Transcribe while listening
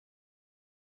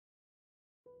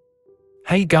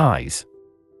Hey guys!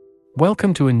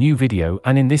 Welcome to a new video,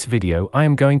 and in this video I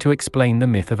am going to explain the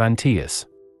myth of Antaeus.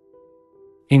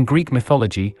 In Greek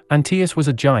mythology, Antaeus was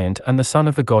a giant and the son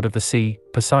of the god of the sea,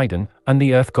 Poseidon, and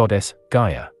the earth goddess,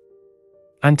 Gaia.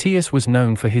 Antaeus was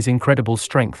known for his incredible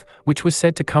strength, which was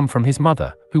said to come from his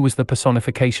mother, who was the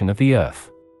personification of the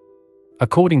earth.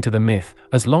 According to the myth,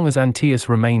 as long as Antaeus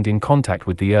remained in contact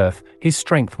with the earth, his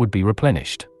strength would be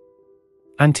replenished.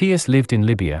 Antaeus lived in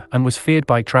Libya and was feared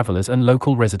by travelers and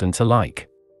local residents alike.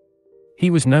 He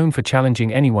was known for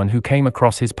challenging anyone who came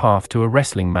across his path to a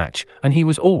wrestling match, and he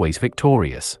was always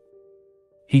victorious.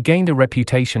 He gained a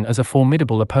reputation as a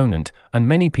formidable opponent, and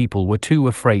many people were too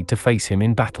afraid to face him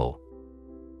in battle.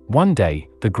 One day,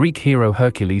 the Greek hero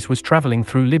Hercules was traveling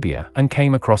through Libya and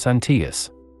came across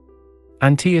Antaeus.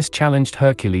 Antaeus challenged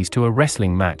Hercules to a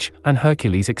wrestling match, and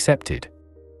Hercules accepted.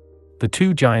 The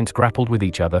two giants grappled with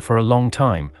each other for a long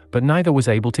time, but neither was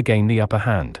able to gain the upper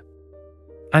hand.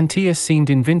 Antaeus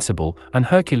seemed invincible, and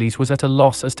Hercules was at a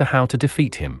loss as to how to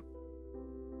defeat him.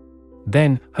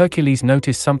 Then, Hercules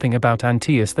noticed something about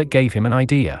Antaeus that gave him an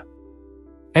idea.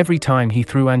 Every time he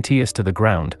threw Antaeus to the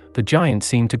ground, the giant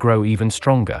seemed to grow even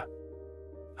stronger.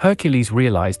 Hercules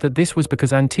realized that this was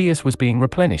because Antaeus was being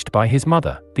replenished by his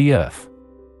mother, the earth.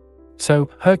 So,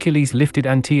 Hercules lifted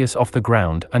Antaeus off the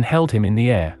ground and held him in the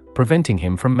air, preventing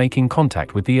him from making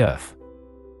contact with the earth.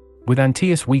 With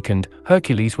Antaeus weakened,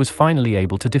 Hercules was finally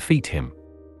able to defeat him.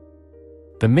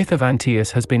 The myth of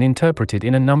Antaeus has been interpreted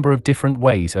in a number of different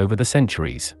ways over the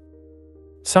centuries.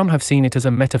 Some have seen it as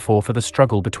a metaphor for the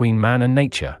struggle between man and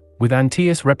nature, with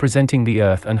Antaeus representing the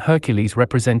earth and Hercules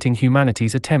representing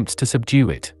humanity's attempts to subdue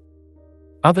it.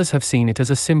 Others have seen it as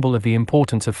a symbol of the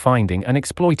importance of finding and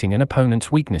exploiting an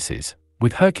opponent's weaknesses,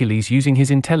 with Hercules using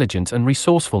his intelligence and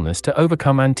resourcefulness to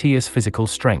overcome Antaeus' physical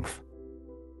strength.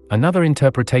 Another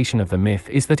interpretation of the myth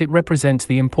is that it represents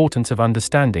the importance of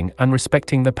understanding and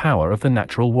respecting the power of the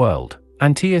natural world.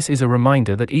 Antaeus is a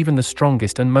reminder that even the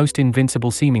strongest and most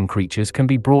invincible seeming creatures can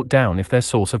be brought down if their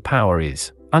source of power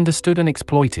is understood and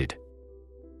exploited.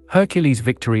 Hercules'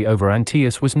 victory over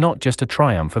Antaeus was not just a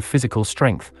triumph of physical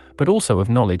strength, but also of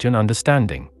knowledge and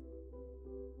understanding.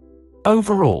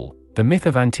 Overall, the myth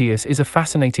of Antaeus is a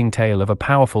fascinating tale of a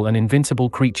powerful and invincible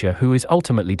creature who is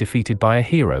ultimately defeated by a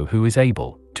hero who is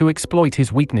able to exploit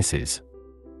his weaknesses.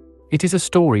 It is a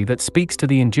story that speaks to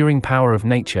the enduring power of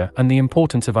nature and the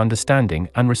importance of understanding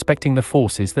and respecting the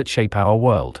forces that shape our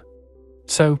world.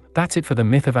 So, that's it for the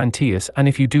myth of Antaeus, and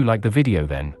if you do like the video,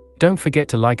 then don't forget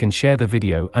to like and share the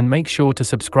video, and make sure to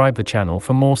subscribe the channel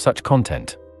for more such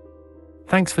content.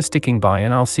 Thanks for sticking by,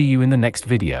 and I'll see you in the next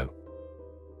video.